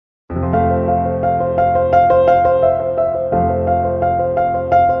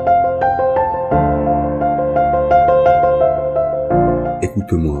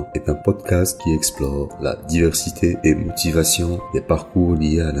podcast qui explore la diversité et motivation des parcours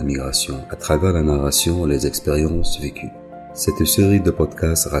liés à la migration à travers la narration et les expériences vécues. Cette série de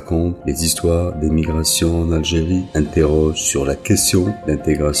podcasts raconte les histoires des migrations en Algérie, interroge sur la question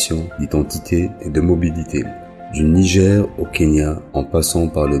d'intégration, d'identité et de mobilité. Du Niger au Kenya, en passant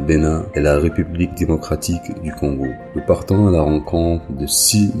par le Bénin et la République démocratique du Congo. Nous partons à la rencontre de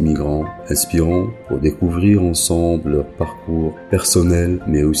 6 migrants inspirants pour découvrir ensemble leur parcours personnel,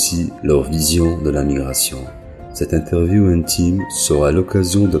 mais aussi leur vision de la migration. Cette interview intime sera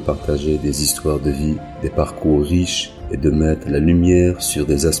l'occasion de partager des histoires de vie, des parcours riches et de mettre la lumière sur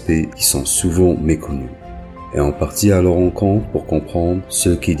des aspects qui sont souvent méconnus. Et en partie à leur rencontre pour comprendre ce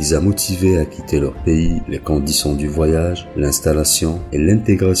qui les a motivés à quitter leur pays, les conditions du voyage, l'installation et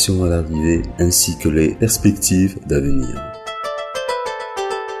l'intégration à l'arrivée, ainsi que les perspectives d'avenir.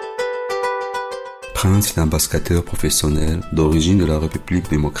 Prince est un basketteur professionnel d'origine de la République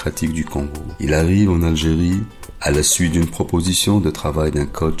démocratique du Congo. Il arrive en Algérie à la suite d'une proposition de travail d'un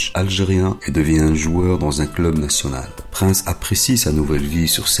coach algérien et devient un joueur dans un club national. Prince apprécie sa nouvelle vie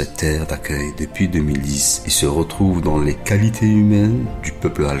sur cette terre d'accueil depuis 2010 et se retrouve dans les qualités humaines du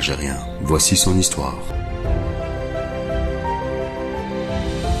peuple algérien. Voici son histoire.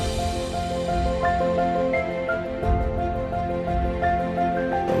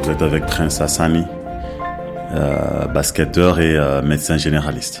 Vous êtes avec Prince Hassani, basketteur et médecin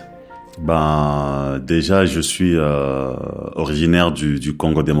généraliste. Déjà, je suis originaire du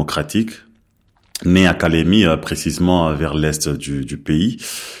Congo démocratique, né à Kalemi, précisément vers l'est du pays.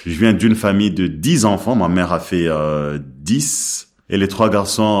 Je viens d'une famille de 10 enfants. Ma mère a fait 10 et les 3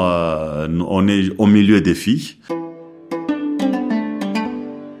 garçons, on est au milieu des filles.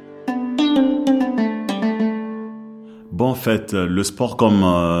 En fait, le sport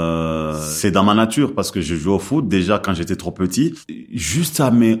c'est dans ma nature parce que je joue au foot déjà quand j'étais trop petit. Juste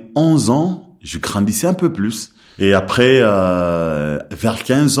à mes 11 ans, je grandissais un peu plus. Et après, vers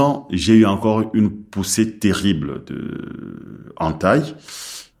 15 ans, j'ai eu encore une poussée terrible en taille.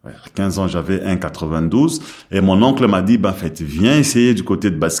 À 15 ans, j'avais 1,92 et mon oncle m'a dit, en fait, viens essayer du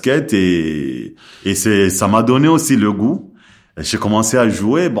côté de basket et ça m'a donné aussi le goût. J'ai commencé à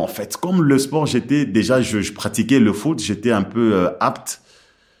jouer. En fait, comme le sport, je pratiquais le foot, j'étais un peu apte.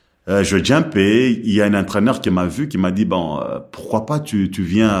 Je jumpais. Il y a un entraîneur qui m'a vu, qui m'a dit, pourquoi pas tu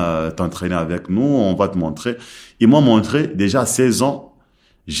viens t'entraîner avec nous, on va te montrer. Ils m'ont montré, déjà à 16 ans,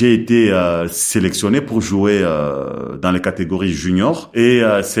 j'ai été sélectionné pour jouer dans les catégories juniors. Et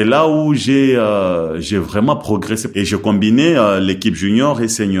c'est là où j'ai vraiment progressé. Et j'ai combiné l'équipe junior et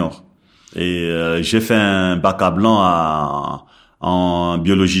senior. Et j'ai fait un bac à blanc en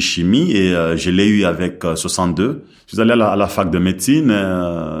biologie chimie et je l'ai eu avec 62. Je suis allé à la fac de médecine.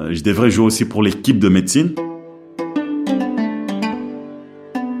 Je devrais jouer aussi pour l'équipe de médecine.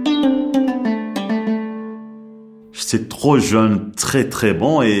 J'étais trop jeune, très très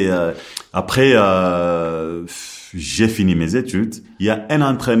bon et après j'ai fini mes études. Il y a un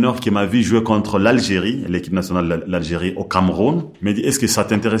entraîneur qui m'a vu jouer contre l'Algérie, l'équipe nationale de l'Algérie au Cameroun. Il m'a dit, est-ce que ça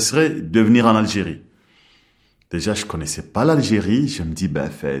t'intéresserait de venir en Algérie? Déjà, je connaissais pas l'Algérie. Je me dis, en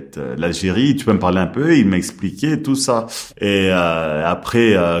fait, l'Algérie, tu peux me parler un peu? Il m'a expliqué tout ça. Et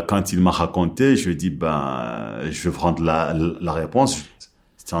après, quand il m'a raconté, je lui ai dit, je vais prendre la réponse.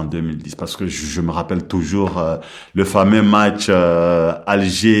 C'était en 2010 parce que je me rappelle toujours le fameux match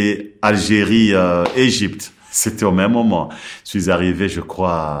Algérie-Égypte. C'était au même moment. Je suis arrivé, je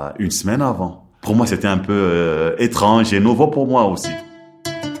crois, une semaine avant. Pour moi, c'était un peu étrange et nouveau pour moi aussi.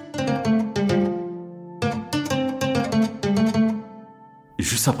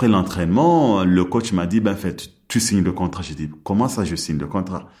 Juste après l'entraînement, le coach m'a dit, en fait, tu signes le contrat. J'ai dit, comment ça, je signe le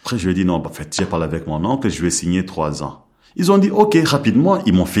contrat? Après, je lui ai dit, non, en fait, j'ai parlé avec mon oncle et je vais signer 3 ans. Ils ont dit, OK, rapidement,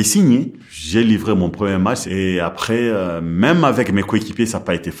 ils m'ont fait signer. J'ai livré mon premier match et après, même avec mes coéquipiers, ça n'a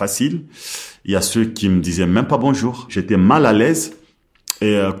pas été facile. Il y a ceux qui me disaient même pas bonjour. J'étais mal à l'aise.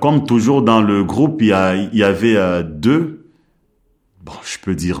 Et comme toujours dans le groupe, il y avait 2. Je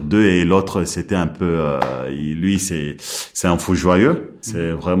peux dire 2 et l'autre, c'était un peu... lui, c'est un fou joyeux.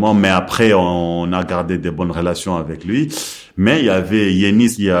 C'est vraiment... Mais après, on a gardé des bonnes relations avec lui. Mais il y avait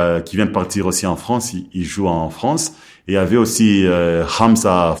Yenis qui vient de partir aussi en France. Il joue en France. Et il y avait aussi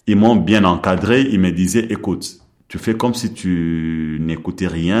Hamza. Ils m'ont bien encadré. Ils me disaient, écoute, tu fais comme si tu n'écoutais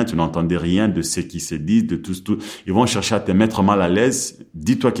rien, tu n'entendais rien de ce qui se dit, de tout. Ils vont chercher à te mettre mal à l'aise.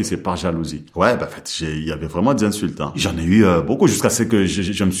 Dis-toi que c'est par jalousie. Ouais, en fait, il y avait vraiment des insultes. J'en ai eu beaucoup jusqu'à ce que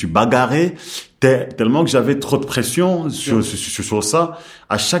je me suis bagarré tellement que j'avais trop de pression sur ça.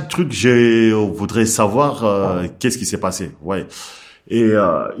 À chaque truc, je voudrais savoir qu'est-ce qui s'est passé. Ouais. Et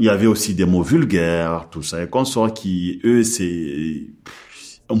il y avait aussi des mots vulgaires, tout ça, et consorts qui, eux,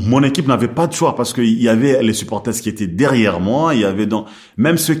 mon équipe n'avait pas de choix parce qu'il y avait les supporters qui étaient derrière moi. Il y avait donc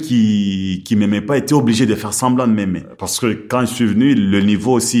même ceux qui m'aimaient pas étaient obligés de faire semblant de m'aimer parce que quand je suis venu, le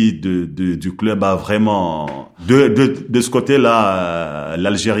niveau aussi du club a vraiment de ce côté-là,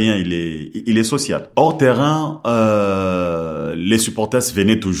 l'Algérien il est social. Hors terrain, les supporters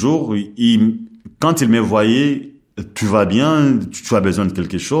venaient toujours. Quand ils me voyaient, tu vas bien, tu as besoin de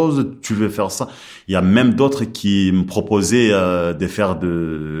quelque chose, tu veux faire ça. Il y a même d'autres qui me proposaient de faire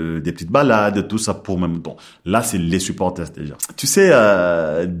des petites balades, tout ça pour même temps. Là, c'est les supporters déjà. Tu sais,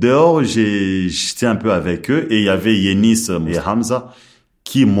 dehors, j'étais un peu avec eux et il y avait Yenis et Hamza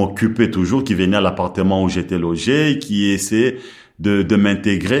qui m'occupaient toujours, qui venaient à l'appartement où j'étais logé, qui essayaient de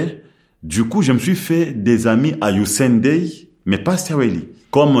m'intégrer. Du coup, je me suis fait des amis à Youssendey, mais pas Staweli.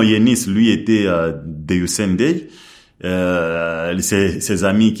 Comme Yenis, lui, était de Youssendey, ses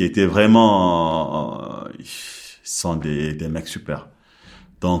amis qui étaient vraiment sont des mecs super.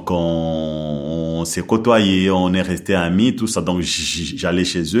 Donc on s'est côtoyés, on est restés amis, tout ça. Donc j'allais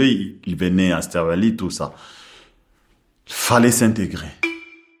chez eux, ils venaient à Staweli, tout ça. Fallait s'intégrer.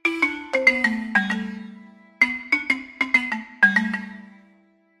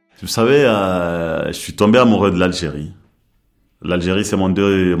 Vous savez, je suis tombé amoureux de l'Algérie. L'Algérie, c'est mon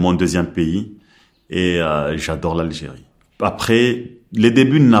deuxième pays et j'adore l'Algérie. Après, les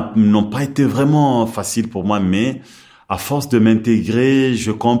débuts n'ont pas été vraiment faciles pour moi, mais à force de m'intégrer, je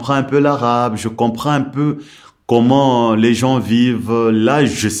comprends un peu l'arabe, je comprends un peu comment les gens vivent. Là,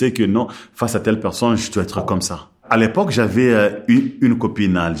 je sais que non, face à telle personne, je dois être comme ça. À l'époque, j'avais une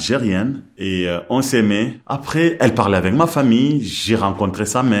copine algérienne et on s'aimait. Après, elle parlait avec ma famille. J'ai rencontré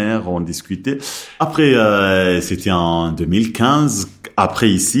sa mère, on discutait. Après, c'était en 2015. Après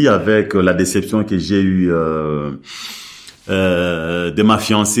ici, avec la déception que j'ai eue de ma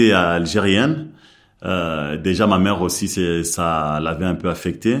fiancée algérienne, déjà ma mère aussi, ça l'avait un peu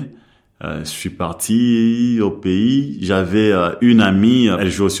affecté. Je suis parti au pays. J'avais une amie, elle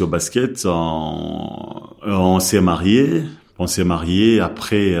joue aussi au basket. On s'est mariés.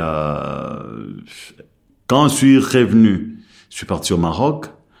 Après, quand je suis revenu, je suis parti au Maroc.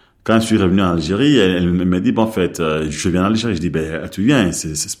 Quand je suis revenu en Algérie, elle m'a dit, bon, en fait, je viens en Algérie. Je dis, ben, tu viens,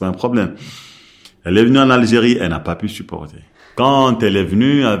 c'est pas un problème. Elle est venue en Algérie, elle n'a pas pu supporter. Quand elle est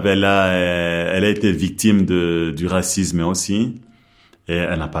venue, elle a été victime du racisme aussi. Et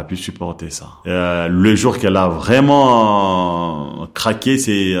elle n'a pas pu supporter ça. Le jour qu'elle a vraiment craqué,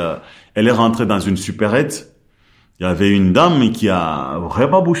 elle est rentrée dans une supérette. Il y avait une dame qui a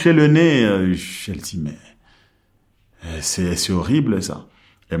vraiment bouché le nez. Elle dit, mais c'est horrible ça.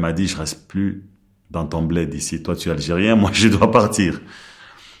 Elle m'a dit, je reste plus dans ton bled ici. Toi, tu es algérien, moi, je dois partir.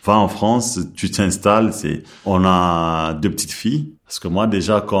 Va en France, tu t'installes. On a 2 petites filles. Parce que moi,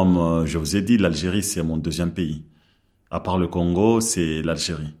 déjà, comme je vous ai dit, l'Algérie, c'est mon deuxième pays. À part le Congo, c'est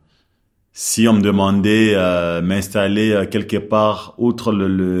l'Algérie. Si on me demandait m'installer quelque part outre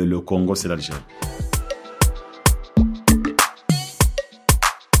le Congo, c'est l'Algérie.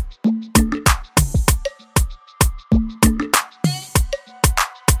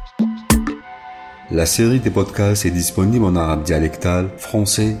 La série des podcasts est disponible en arabe dialectal,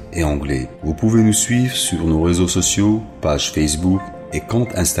 français et anglais. Vous pouvez nous suivre sur nos réseaux sociaux, page Facebook et compte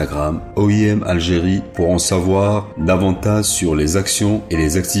Instagram OIM Algérie pour en savoir davantage sur les actions et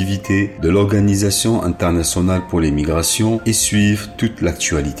les activités de l'Organisation internationale pour les migrations et suivre toute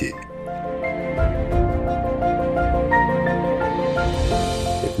l'actualité.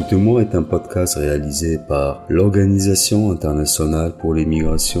 Écoute-Moi est un podcast réalisé par l'Organisation internationale pour les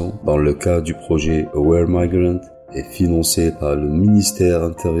migrations dans le cadre du projet Aware Migrant et financé par le ministère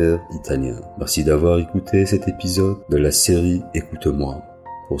intérieur italien. Merci d'avoir écouté cet épisode de la série Écoute-Moi.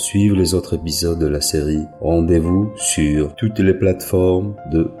 Pour suivre les autres épisodes de la série, rendez-vous sur toutes les plateformes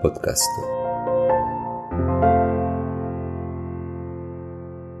de podcast.